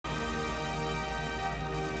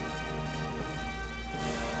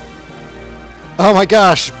Oh my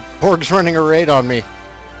gosh, Borg's running a raid on me.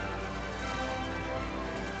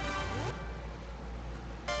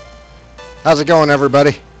 How's it going,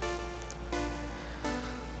 everybody?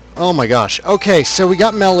 Oh my gosh. Okay, so we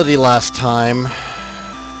got Melody last time.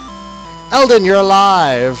 Eldon, you're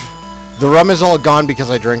alive! The rum is all gone because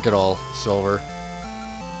I drank it all, Silver.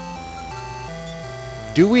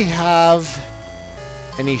 Do we have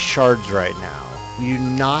any shards right now? We do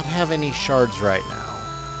not have any shards right now.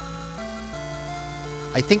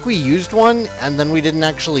 I think we used one, and then we didn't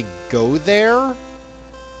actually go there.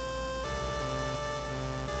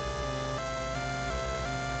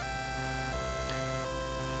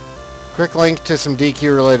 Quick link to some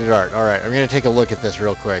DQ-related art. Alright, I'm going to take a look at this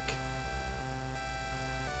real quick.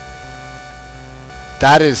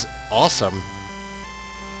 That is awesome.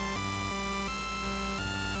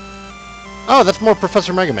 Oh, that's more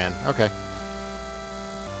Professor Mega Man. Okay.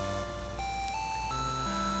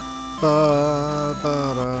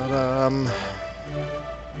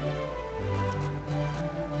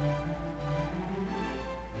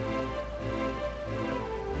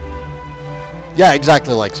 Yeah,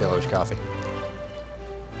 exactly like Sailor's Coffee.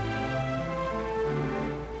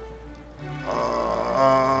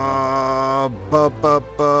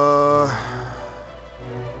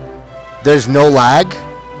 There's no lag?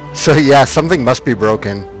 So yeah, something must be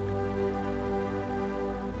broken.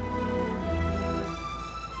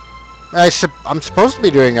 I'm supposed to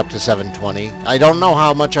be doing up to 720. I don't know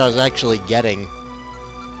how much I was actually getting.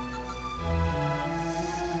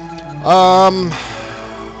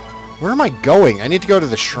 Where am I going? I need to go to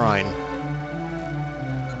the shrine.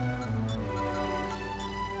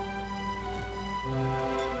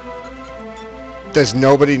 Does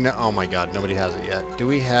nobody know? Oh my god, nobody has it yet. Do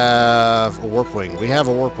we have a warp wing? We have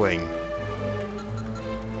a warp wing.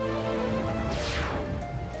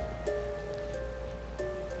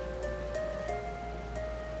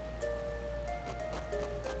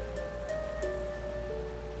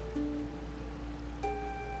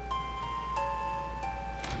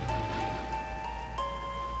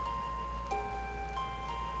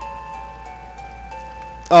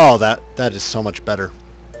 Oh, that is so much better.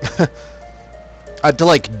 I had to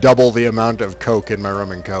like double the amount of Coke in my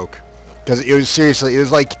rum and Coke. Because it was seriously, it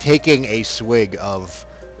was like taking a swig of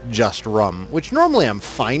just rum. Which normally I'm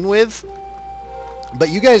fine with. But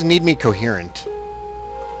you guys need me coherent.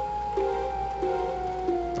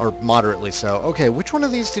 Or moderately so. Okay, which one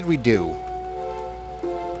of these did we do?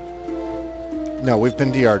 No, we've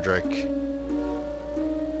been to Yardrick.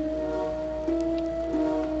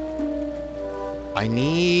 I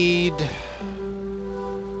need...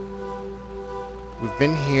 We've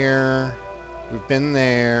been here. We've been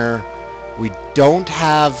there. We don't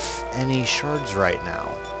have any shards right now.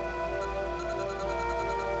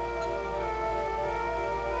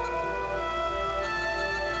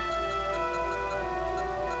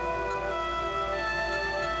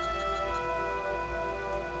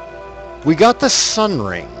 We got the sun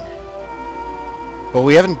ring, but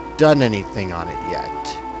we haven't done anything on it yet.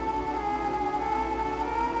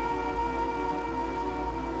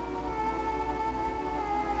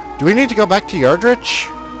 Do we need to go back to Yardrich?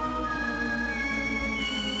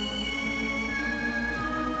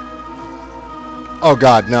 Oh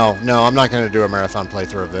god, no. No, I'm not going to do a marathon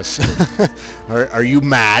playthrough of this. Are you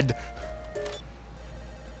mad?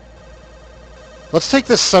 Let's take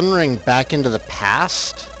the sun ring back into the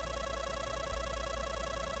past.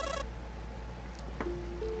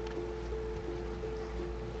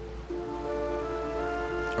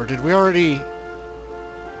 Or did we already...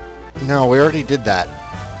 No, we already did that.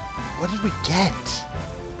 What did we get?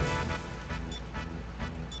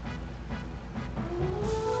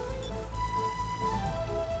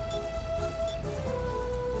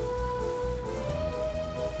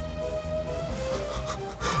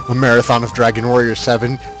 A marathon of Dragon Warrior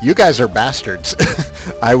 7? You guys are bastards.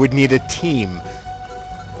 I would need a team.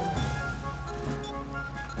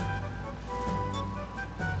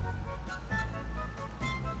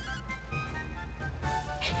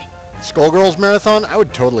 Skullgirls marathon? I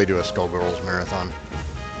would totally do a Skullgirls marathon.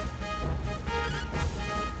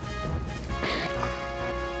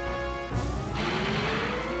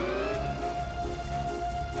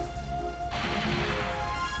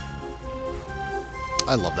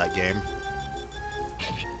 I love that game.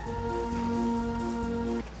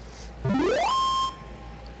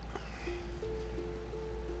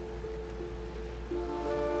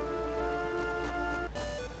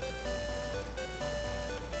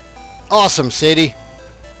 Awesome, Sadie.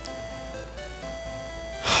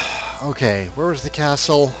 Okay, where was the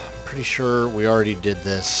castle? Pretty sure we already did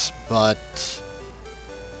this, but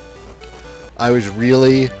I was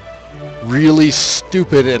really really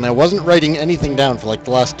stupid, and I wasn't writing anything down for like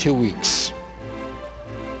the last 2 weeks.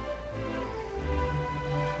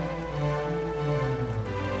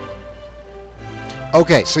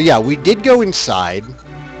 Okay, so yeah, we did go inside.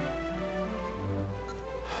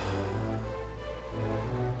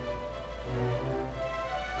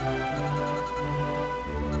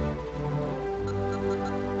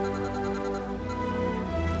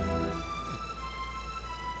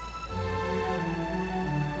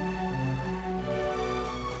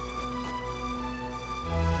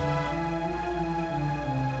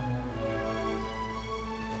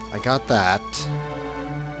 I got that.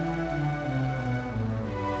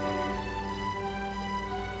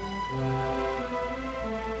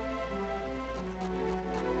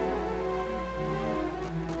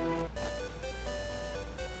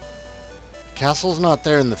 Castle's not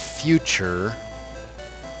there in the future.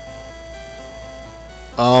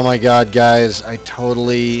 Oh my god, guys, I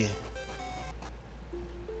totally...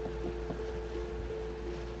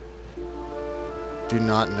 do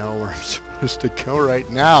not know where I'm supposed to go right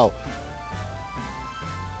now.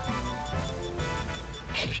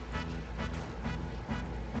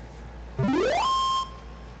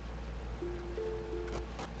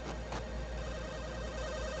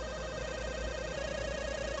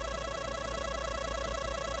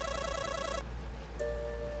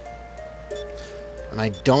 And I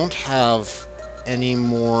don't have any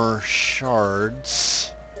more shards.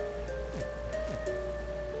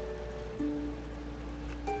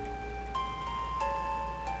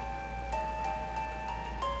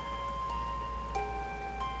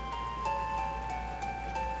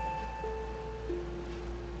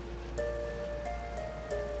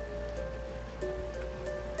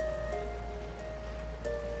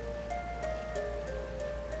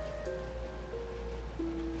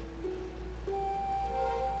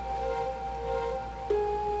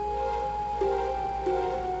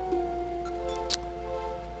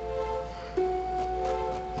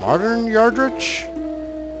 Modern Yardrich?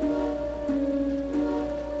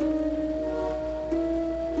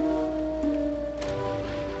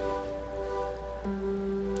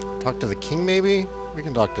 Talk to the king, maybe? We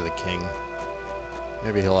can talk to the king.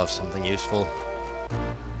 Maybe he'll have something useful.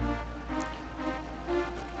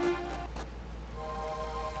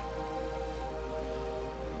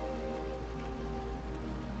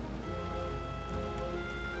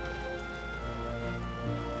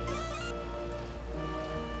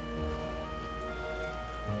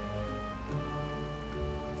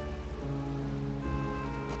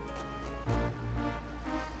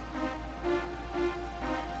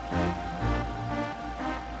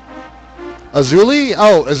 Azuli?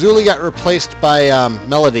 Oh, Azuli got replaced by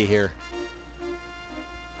Melody here,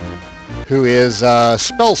 who is a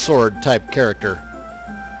spell sword type character.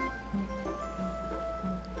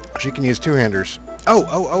 She can use two-handers.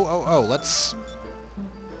 Oh, let's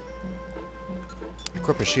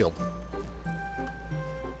equip a shield.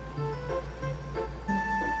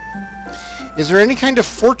 Is there any kind of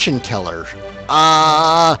fortune teller?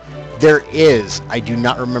 There is. I do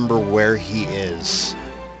not remember where he is.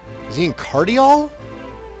 Is he in Cardiol?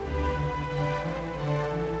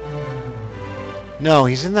 No,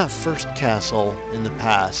 he's in that first castle in the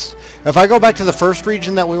past. If I go back to the first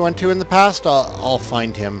region that we went to in the past, I'll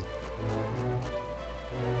find him.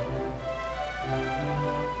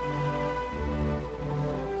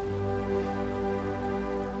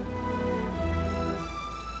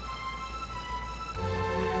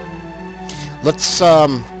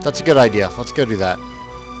 That's a good idea. Let's go do that.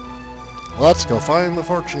 Let's go find the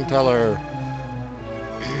fortune teller.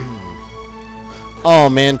 Oh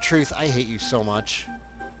man, Truth, I hate you so much.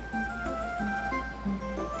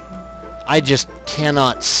 I just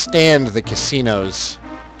cannot stand the casinos.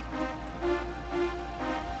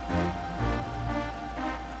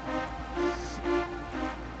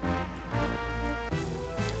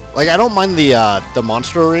 Like, I don't mind the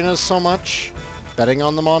monster arenas so much, betting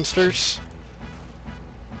on the monsters.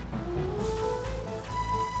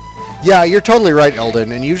 Yeah, you're totally right,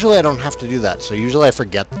 Eldon, and usually I don't have to do that, so usually I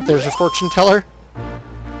forget that there's a fortune teller.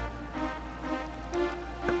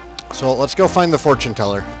 So let's go find the fortune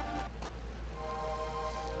teller.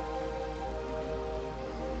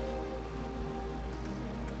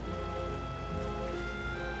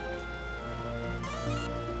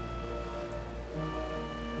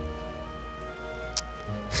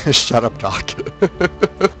 Shut up, Doc.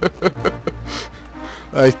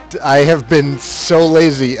 I have been so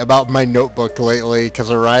lazy about my notebook lately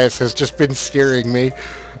because Arias has just been steering me,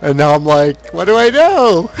 and now I'm like, what do I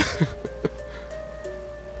do?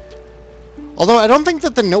 Although I don't think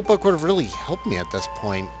that the notebook would have really helped me at this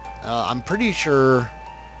point. I'm pretty sure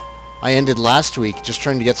I ended last week just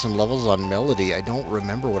trying to get some levels on Melody. I don't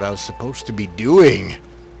remember what I was supposed to be doing.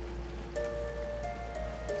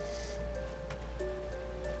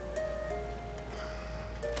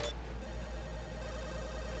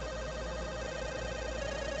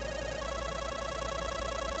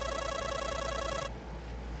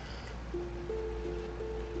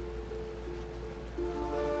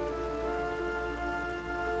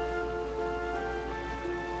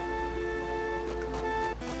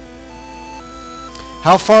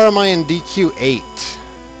 How far am I in DQ8?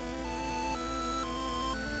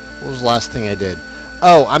 What was the last thing I did?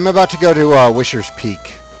 Oh, I'm about to go to Wisher's Peak.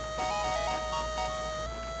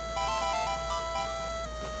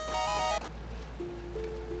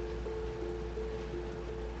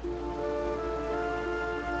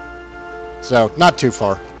 So, not too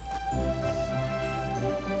far.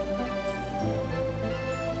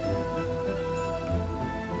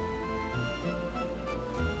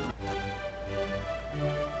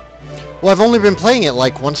 Well, I've only been playing it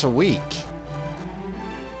like once a week.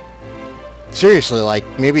 Seriously, like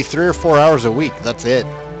maybe 3 or 4 hours a week. That's it.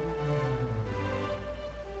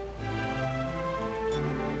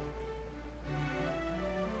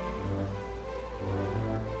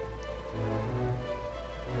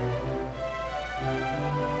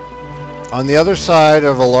 On the other side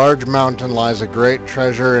of a large mountain lies a great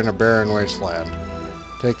treasure in a barren wasteland.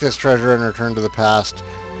 Take this treasure and return to the past.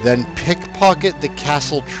 Then pickpocket the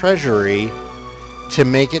castle treasury to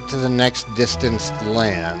make it to the next distanced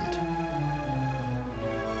land.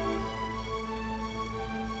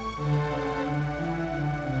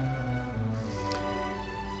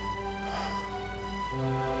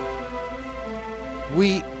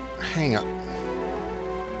 Hang on.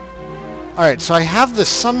 Alright, so I have the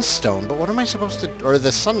sunstone, but what am I supposed to... Or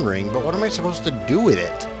the sun ring, but what am I supposed to do with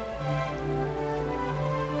it?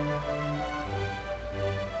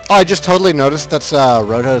 Oh, I just totally noticed that's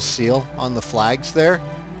Roto's seal on the flags there.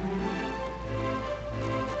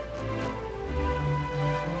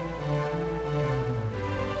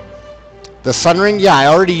 The sun ring? Yeah, I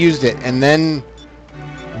already used it. And then,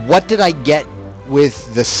 what did I get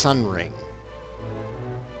with the sun ring?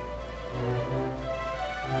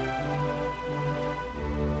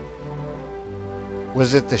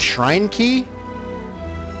 Was it the shrine key?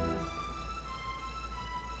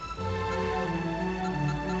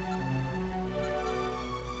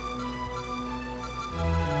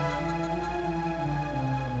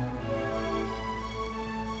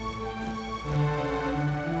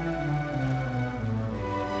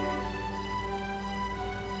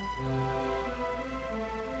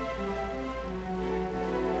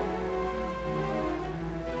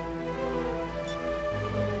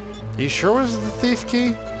 You sure it was the thief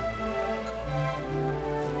key?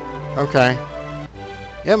 Okay.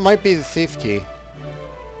 Yeah, it might be the thief key.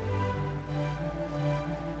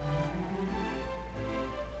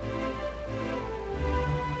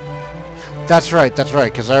 That's right,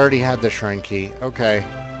 because I already had the shrine key. Okay.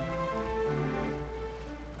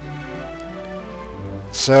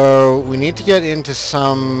 So, we need to get into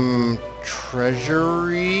some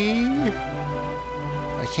treasury.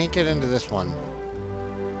 I can't get into this one.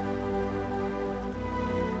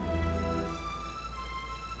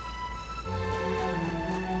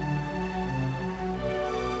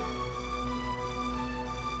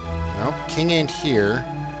 King ain't here.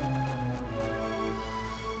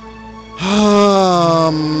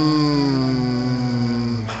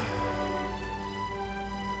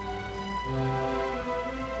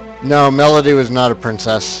 No, Melody was not a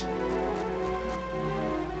princess.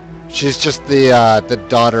 She's just the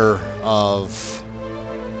daughter of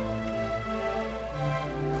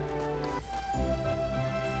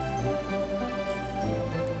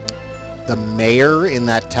the mayor in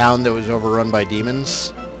that town that was overrun by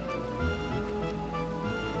demons.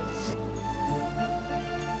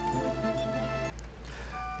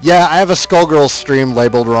 Yeah, I have a Skullgirls stream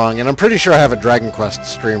labeled wrong, and I'm pretty sure I have a Dragon Quest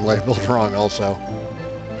stream labeled wrong also.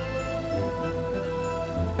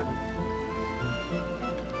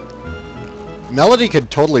 Melody could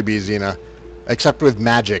totally be Xena, except with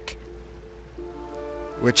magic,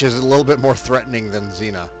 which is a little bit more threatening than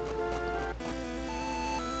Xena.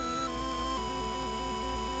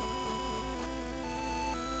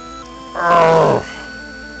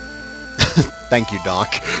 Thank you,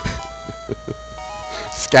 Doc.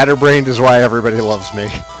 Scatterbrained is why everybody loves me.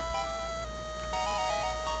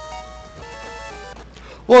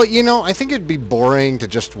 Well, you know, I think it'd be boring to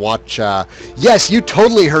just watch, Yes, you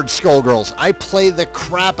totally heard Skullgirls. I play the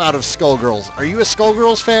crap out of Skullgirls. Are you a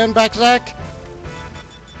Skullgirls fan, Backzack?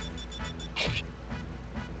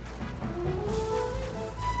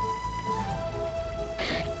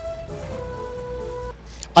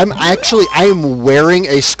 I'm wearing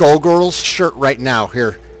a Skullgirls shirt right now.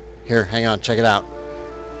 Here, hang on, check it out.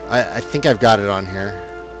 I think I've got it on here.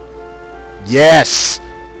 Yes!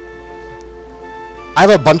 I have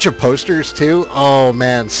a bunch of posters too. Oh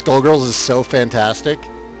man, Skullgirls is so fantastic.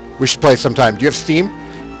 We should play sometime. Do you have Steam?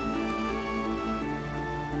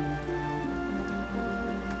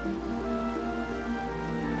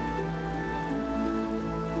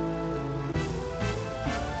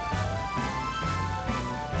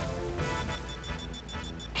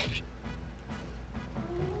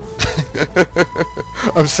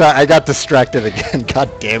 I'm sorry, I got distracted again. God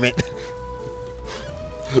damn it.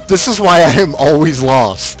 This is why I am always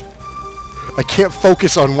lost. I can't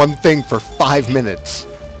focus on one thing for 5 minutes.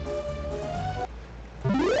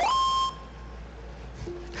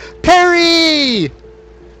 Perry!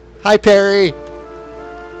 Hi, Perry.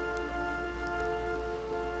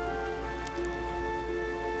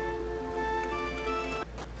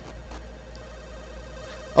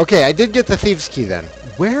 Okay, I did get the Thieves' Key then.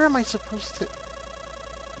 Where am I supposed to...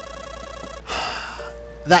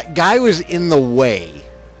 That guy was in the way.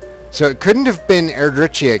 So it couldn't have been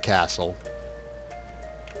Erdrichia Castle.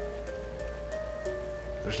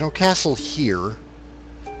 There's no castle here.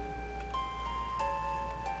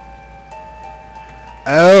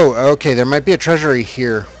 Oh, okay, there might be a treasury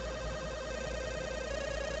here.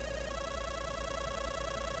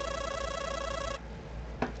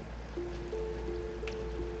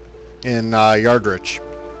 In Yardrich.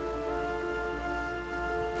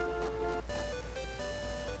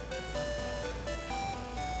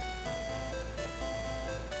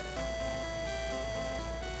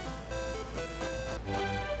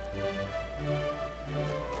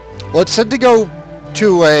 Well, it said to go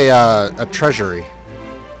to a treasury.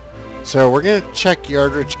 So we're going to check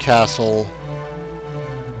Yardrich Castle.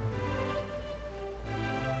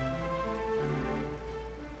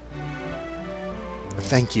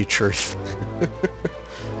 Thank you, Truth.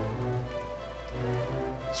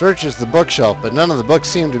 Searches the bookshelf, but none of the books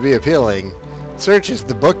seem to be appealing. Searches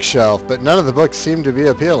the bookshelf, but none of the books seem to be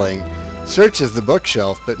appealing. Searches the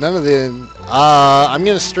bookshelf, but none of the... I'm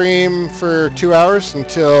going to stream for 2 hours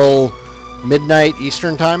until midnight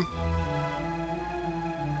Eastern time.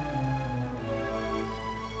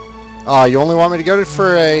 You only want me to go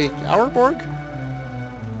for a hour, Borg?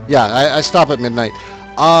 Yeah, I stop at midnight.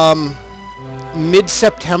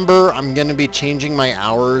 Mid-September, I'm going to be changing my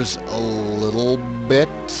hours a little bit.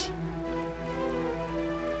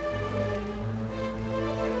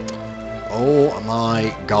 Oh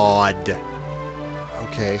my god.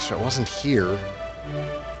 Okay, so it wasn't here.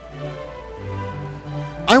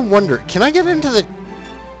 I wonder, can I get into the...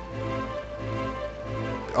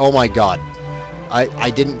 Oh my god. I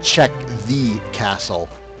didn't check the castle.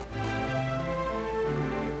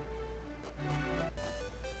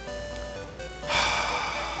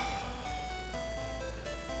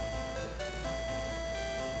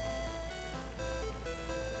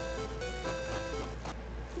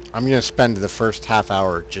 I'm going to spend the first half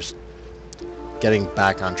hour just getting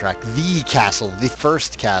back on track. The castle, the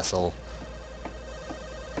first castle.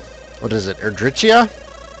 What is it, Erdrichia?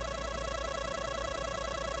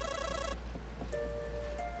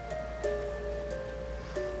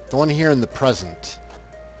 The one here in the present.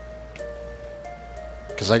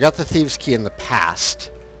 Because I got the Thieves' Key in the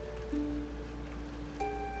past.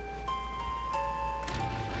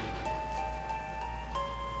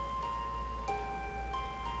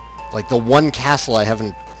 Like the one castle I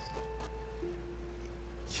haven't...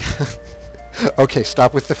 Okay,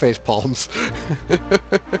 stop with the face palms.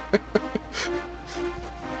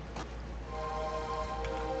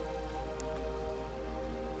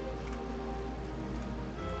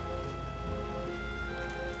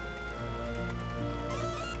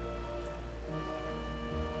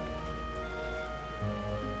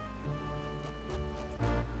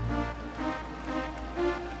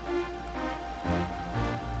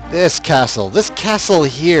 This castle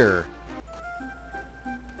here.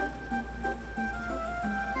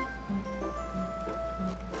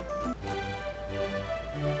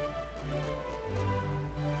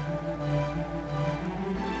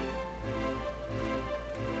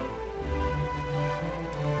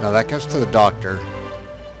 No, that goes to the doctor.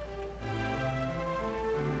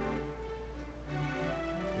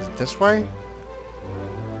 Is it this way?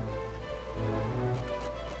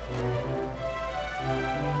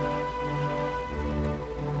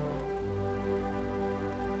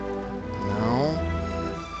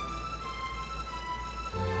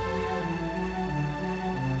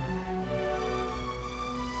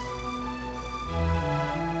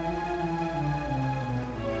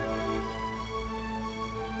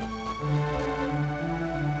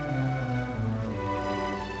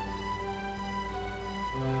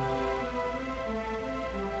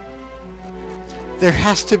 There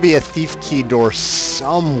has to be a thief key door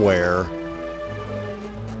somewhere.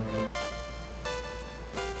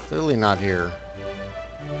 Clearly not here.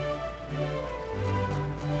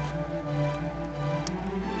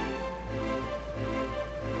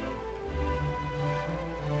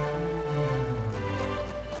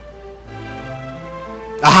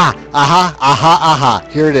 Aha! Aha! Aha! Aha!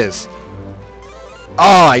 Here it is.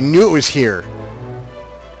 Oh, I knew it was here.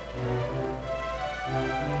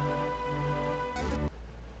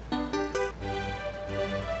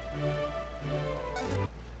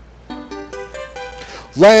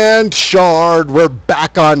 Land shard! We're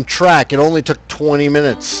back on track. It only took 20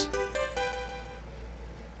 minutes.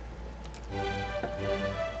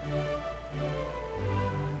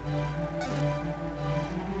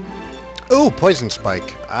 Ooh, poison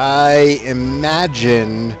spike. I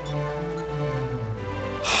imagine...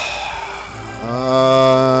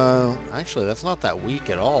 actually, that's not that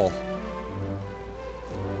weak at all.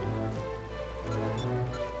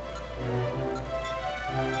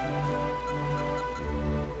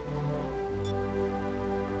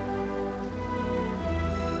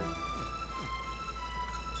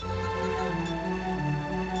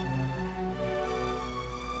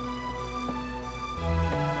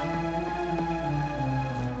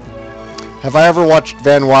 Have I ever watched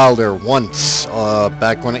Van Wilder? Once,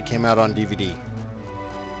 back when it came out on DVD.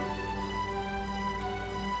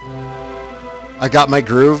 I got my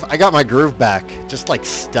groove. I got my groove back, just like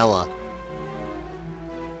Stella.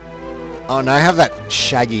 Oh, and I have that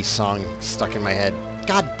Shaggy song stuck in my head.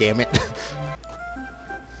 God damn it.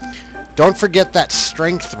 Don't forget that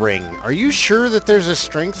strength ring. Are you sure that there's a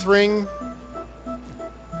strength ring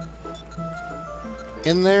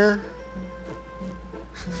in there?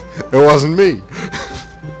 It wasn't me.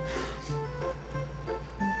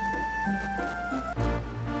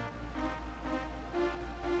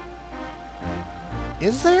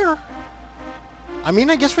 Is there? I mean,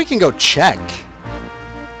 I guess we can go check.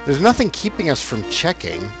 There's nothing keeping us from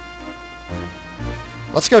checking.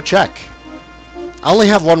 Let's go check. I only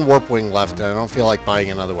have one warp wing left, and I don't feel like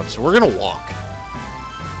buying another one, so we're gonna walk.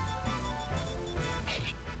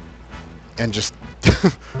 And just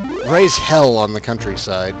raise hell on the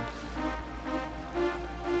countryside.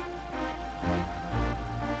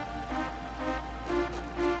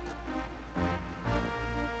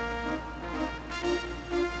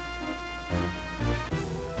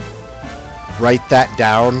 Write that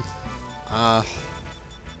down.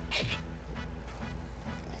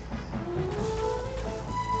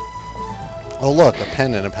 Oh look, a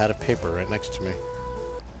pen and a pad of paper right next to me.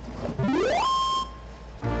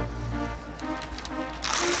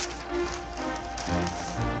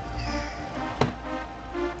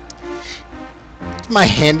 My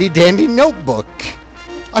handy dandy notebook.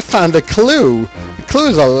 I found a clue. The clue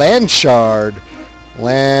is a land shard.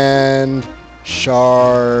 Land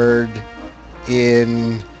shard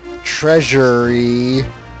in treasury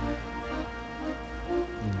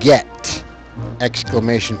get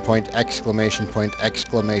exclamation point exclamation point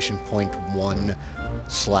exclamation point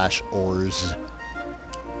 1/ors.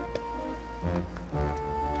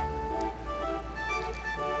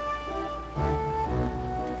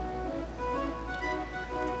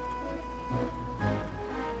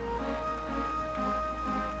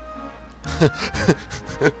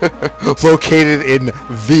 Located in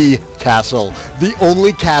the castle. The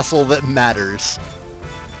only castle that matters.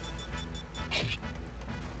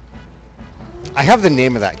 I have the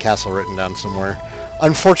name of that castle written down somewhere.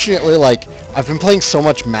 Unfortunately, like, I've been playing so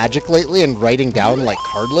much Magic lately and writing down, like,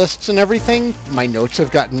 card lists and everything, my notes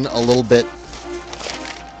have gotten a little bit...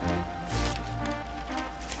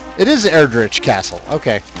 It is Erdrich Castle.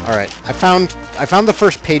 Okay, alright. I found the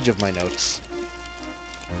first page of my notes.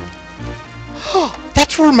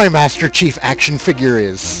 That's where my Master Chief action figure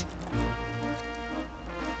is.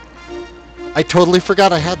 I totally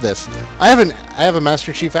forgot I had this. I have a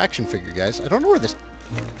Master Chief action figure, guys. I don't know where this...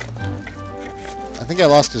 I think I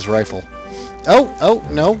lost his rifle. Oh,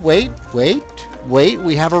 no, wait.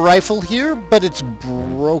 We have a rifle here, but it's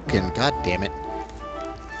broken. God damn it.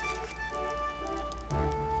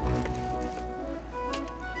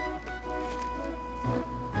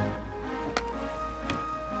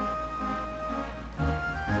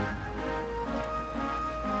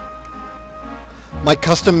 My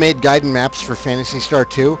custom-made guide and maps for Phantasy Star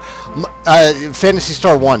 2, Phantasy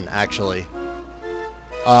Star 1, actually.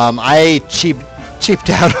 I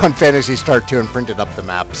cheaped out on Phantasy Star 2 and printed up the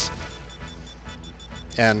maps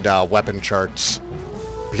and weapon charts.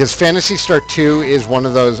 Because Phantasy Star 2 is one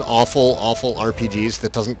of those awful RPGs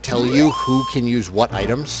that doesn't tell you who can use what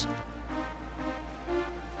items.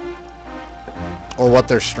 or what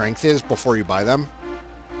their strength is before you buy them.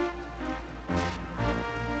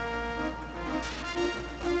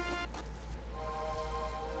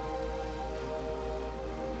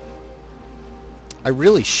 I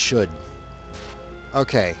really should.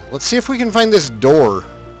 Okay, let's see if we can find this door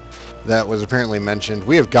that was apparently mentioned.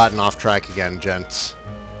 We have gotten off track again, gents.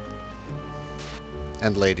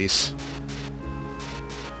 And ladies.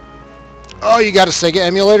 Oh, you got a Sega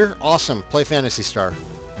emulator? Awesome. Play Phantasy Star.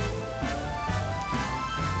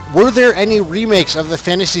 Were there any remakes of the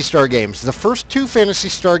Phantasy Star games? The first two Phantasy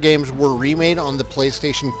Star games were remade on the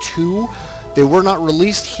PlayStation 2. They were not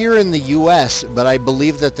released here in the US, but I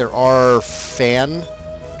believe that there are fan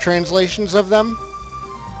translations of them.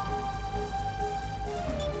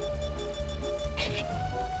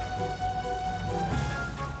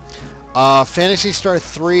 Phantasy Star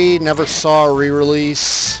 3 never saw a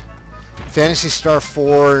re-release. Phantasy Star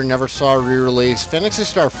 4 never saw a re-release. Phantasy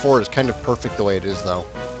Star 4 is kind of perfect the way it is, though.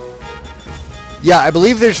 Yeah, I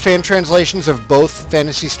believe there's fan translations of both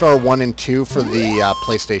Phantasy Star 1 and 2 for the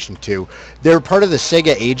PlayStation 2. They're part of the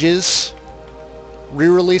Sega Ages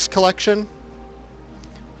re-release collection,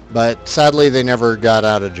 but sadly they never got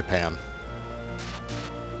out of Japan.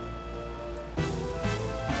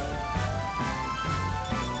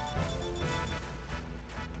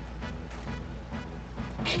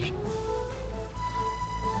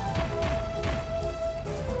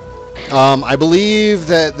 I believe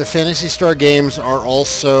that the Phantasy Star games are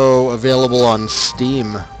also available on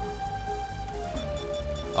Steam.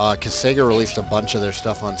 Because Sega released a bunch of their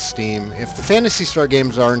stuff on Steam. If the Phantasy Star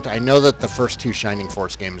games aren't, I know that the first two Shining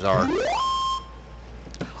Force games are.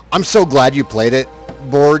 I'm so glad you played it,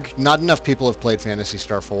 Borg. Not enough people have played Phantasy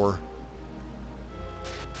Star 4.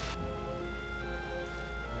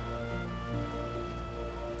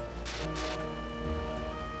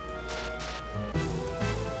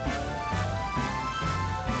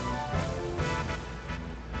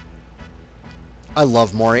 I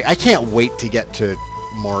love Mori. I can't wait to get to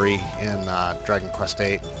Mori in Dragon Quest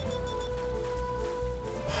 8.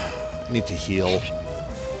 I need to heal.